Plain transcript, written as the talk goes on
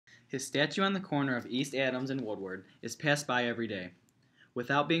His statue on the corner of East Adams and Woodward is passed by every day,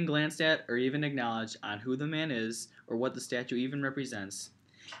 without being glanced at or even acknowledged on who the man is or what the statue even represents.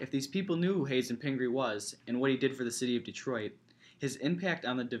 If these people knew who Hazen Pingree was and what he did for the city of Detroit, his impact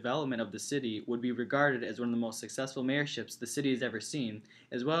on the development of the city would be regarded as one of the most successful mayorships the city has ever seen,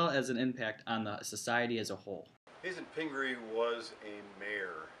 as well as an impact on the society as a whole. Hazen Pingree was a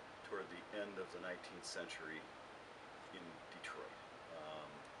mayor toward the end of the 19th century in Detroit.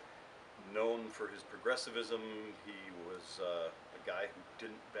 Known for his progressivism, he was a guy who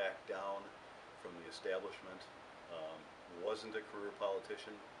didn't back down from the establishment, wasn't a career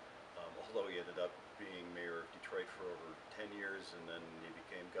politician, although he ended up being mayor of Detroit for over 10 years, and then he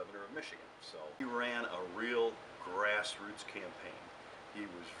became governor of Michigan. So he ran a real grassroots campaign. He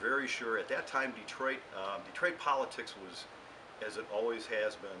was very sure, at that time Detroit politics was, as it always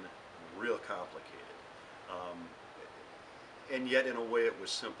has been, real complicated. And yet in a way it was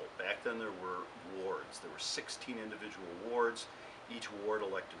simple. Back then there were wards. There were 16 individual wards. Each ward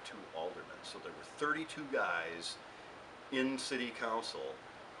elected 2 aldermen. So there were 32 guys in city council,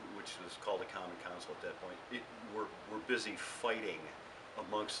 which was called a common council at that point, were busy fighting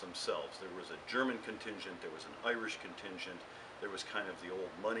amongst themselves. There was a German contingent, there was an Irish contingent, there was kind of the old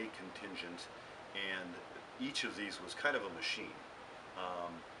money contingent, and each of these was kind of a machine.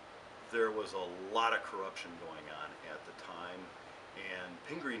 There was a lot of corruption going on at the time, and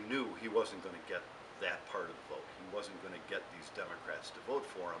Pingree knew he wasn't going to get that part of the vote. He wasn't going to get these Democrats to vote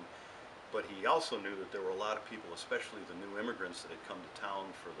for him, but he also knew that there were a lot of people, especially the new immigrants that had come to town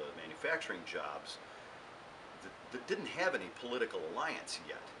for the manufacturing jobs, that didn't have any political alliance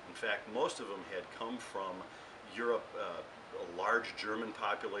yet. In fact, most of them had come from Europe. A large German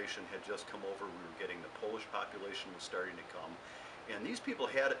population had just come over. We were getting the Polish population was starting to come. And these people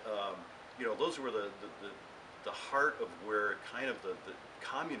had, those were the heart of where kind of the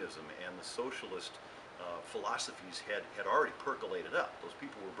communism and the socialist philosophies had already percolated up. Those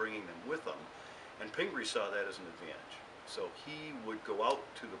people were bringing them with them, and Pingree saw that as an advantage. So he would go out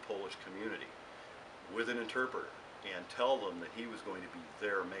to the Polish community with an interpreter and tell them that he was going to be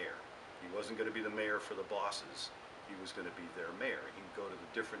their mayor. He wasn't going to be the mayor for the bosses. He was going to be their mayor. He'd go to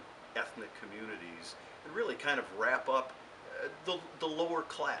the different ethnic communities and really kind of wrap up the lower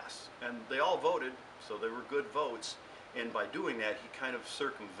class. And they all voted, so they were good votes. And by doing that, he kind of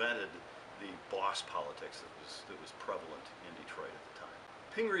circumvented the boss politics that was prevalent in Detroit at the time.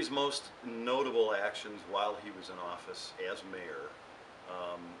 Pingree's most notable actions while he was in office as mayor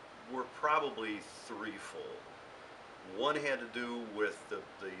were probably threefold. One had to do with the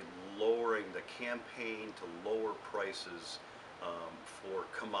lowering the campaign to lower prices for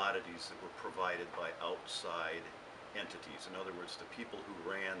commodities that were provided by outside entities. In other words, the people who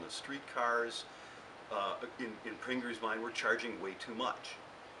ran the streetcars, in Pingree's mind, were charging way too much.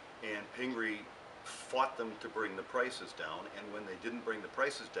 And Pingree fought them to bring the prices down, and when they didn't bring the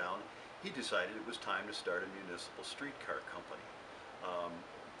prices down, he decided it was time to start a municipal streetcar company,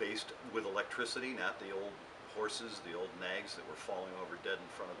 based with electricity, not the old horses, the old nags that were falling over dead in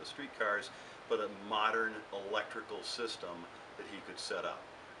front of the streetcars, but a modern electrical system that he could set up.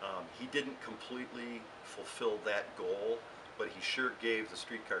 He didn't completely fulfill that goal, but he sure gave the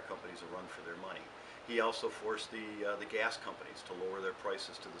streetcar companies a run for their money. He also forced the gas companies to lower their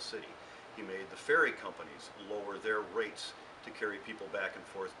prices to the city. He made the ferry companies lower their rates to carry people back and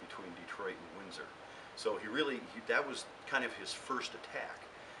forth between Detroit and Windsor. So that was kind of his first attack.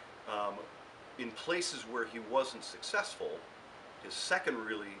 In places where he wasn't successful, his second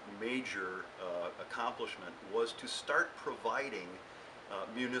really major accomplishment was to start providing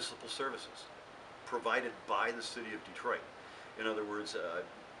municipal services provided by the city of Detroit. In other words,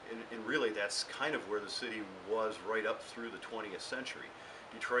 and really that's kind of where the city was right up through the 20th century.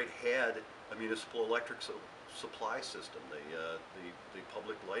 Detroit had a municipal electric supply system. The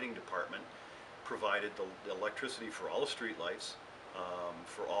public lighting department provided the electricity for all the street lights,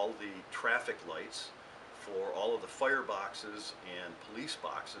 for all the traffic lights, for all of the fire boxes and police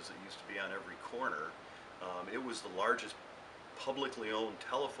boxes that used to be on every corner. It was the largest publicly owned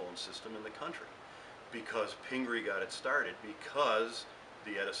telephone system in the country because Pingree got it started, because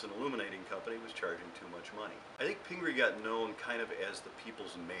the Edison Illuminating Company was charging too much money. I think Pingree got known kind of as the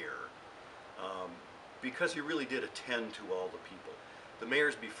people's mayor because he really did attend to all the people. The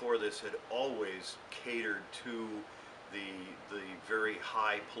mayors before this had always catered to the very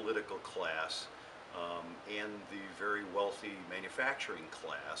high political class and the very wealthy manufacturing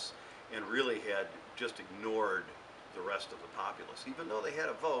class, and really had just ignored the rest of the populace. Even though they had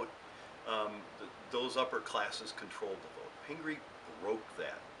a vote, those upper classes controlled the vote. Pingree broke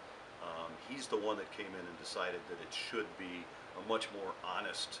that. He's the one that came in and decided that it should be a much more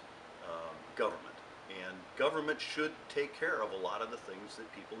honest government, and government should take care of a lot of the things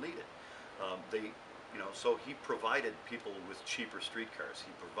that people needed. So he provided people with cheaper streetcars.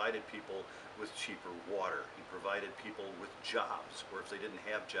 He provided people with cheaper water. He provided people with jobs, or if they didn't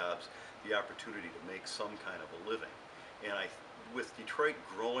have jobs, the opportunity to make some kind of a living. And with Detroit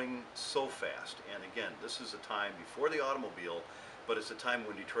growing so fast, and again, this is a time before the automobile, but it's a time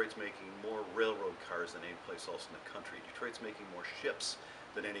when Detroit's making more railroad cars than any place else in the country. Detroit's making more ships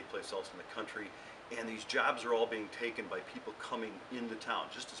than any place else in the country. And these jobs are all being taken by people coming into town.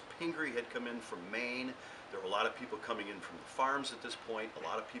 Just as Pingree had come in from Maine, there were a lot of people coming in from the farms at this point, a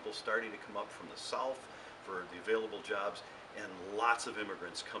lot of people starting to come up from the south for the available jobs, and lots of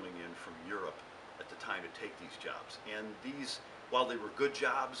immigrants coming in from Europe at the time to take these jobs. And these, while they were good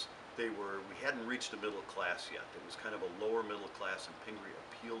jobs, we hadn't reached the middle class yet. It was kind of a lower middle class, and Pingree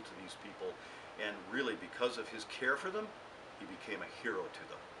appealed to these people, and really because of his care for them, he became a hero to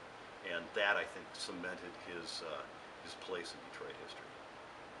them. And that, I think, cemented his place in Detroit history.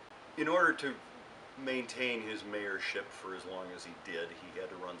 In order to maintain his mayorship for as long as he did, he had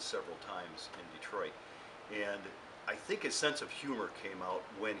to run several times in Detroit. And I think his sense of humor came out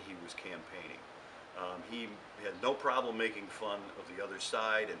when he was campaigning. He had no problem making fun of the other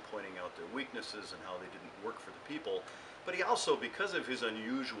side and pointing out their weaknesses and how they didn't work for the people. But he also, because of his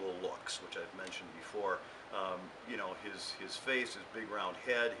unusual looks, which I've mentioned before, his face, his big round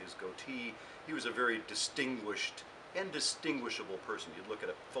head, his goatee, he was a very distinguished and distinguishable person. You'd look at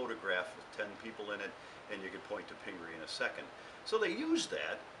a photograph with 10 people in it, and you could point to Pingree in a second. So they used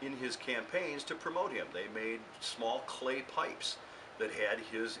that in his campaigns to promote him. They made small clay pipes that had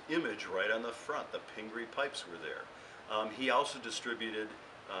his image right on the front. The Pingree pipes were there. He also distributed,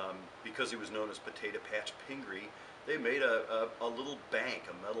 because he was known as Potato Patch Pingree, they made a little bank,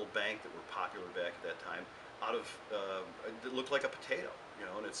 a metal bank that were popular back at that time, out of, it looked like a potato,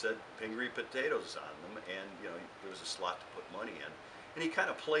 and it said Pingree potatoes on them, and, there was a slot to put money in. And he kind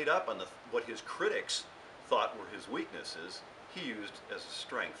of played up on what his critics thought were his weaknesses, he used as a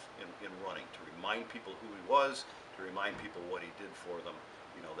strength in running, to remind people who he was, to remind people what he did for them.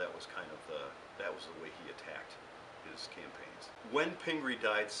 That was kind of that was the way he attacked his campaigns. When Pingree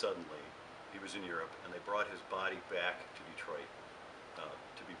died suddenly, he was in Europe, and they brought his body back to Detroit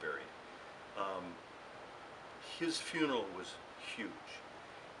to be buried. His funeral was huge.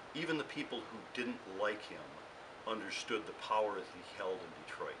 Even the people who didn't like him understood the power that he held in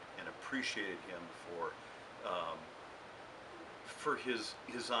Detroit and appreciated him for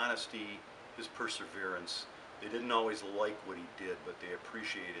his honesty, his perseverance. They didn't always like what he did, but they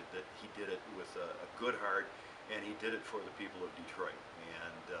appreciated that he did it with a good heart, and he did it for the people of Detroit.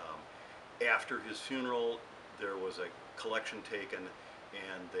 And after his funeral, there was a collection taken,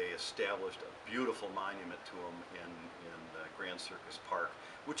 and they established a beautiful monument to him in Grand Circus Park,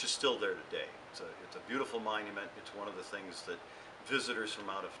 which is still there today. It's a beautiful monument. It's one of the things that visitors from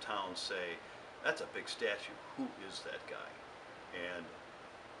out of town say, that's a big statue. Who is that guy? And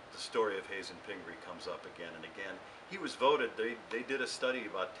the story of Hazen Pingree comes up again and again. He was voted, they did a study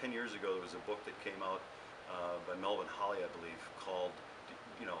about 10 years ago. There was a book that came out by Melvin Hawley, I believe, called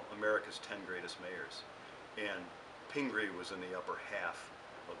America's 10 Greatest Mayors. And Pingree was in the upper half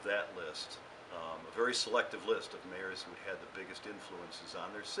of that list, a very selective list of mayors who had the biggest influences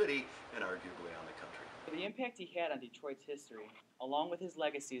on their city and arguably on the country. The impact he had on Detroit's history, along with his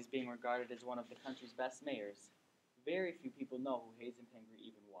legacy as being regarded as one of the country's best mayors, very few people know who Hazen Pingree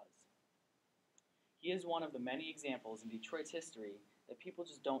even was. He is one of the many examples in Detroit's history that people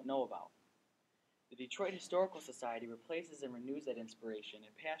just don't know about. The Detroit Historical Society replaces and renews that inspiration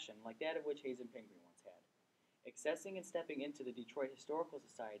and passion like that of which Hazen Pingree once had. Accessing and stepping into the Detroit Historical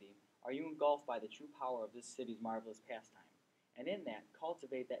Society are you engulfed by the true power of this city's marvelous pastime, and in that,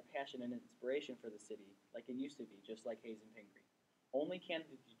 cultivate that passion and inspiration for the city like it used to be, just like Hazen Pingree. Only can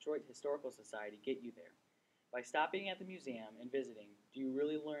the Detroit Historical Society get you there. By stopping at the museum and visiting, do you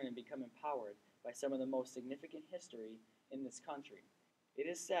really learn and become empowered by some of the most significant history in this country? It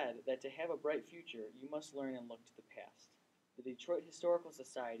is said that to have a bright future, you must learn and look to the past. The Detroit Historical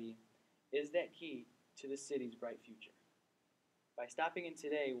Society is that key to the city's bright future. By stopping in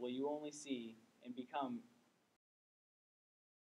today, will you only see and become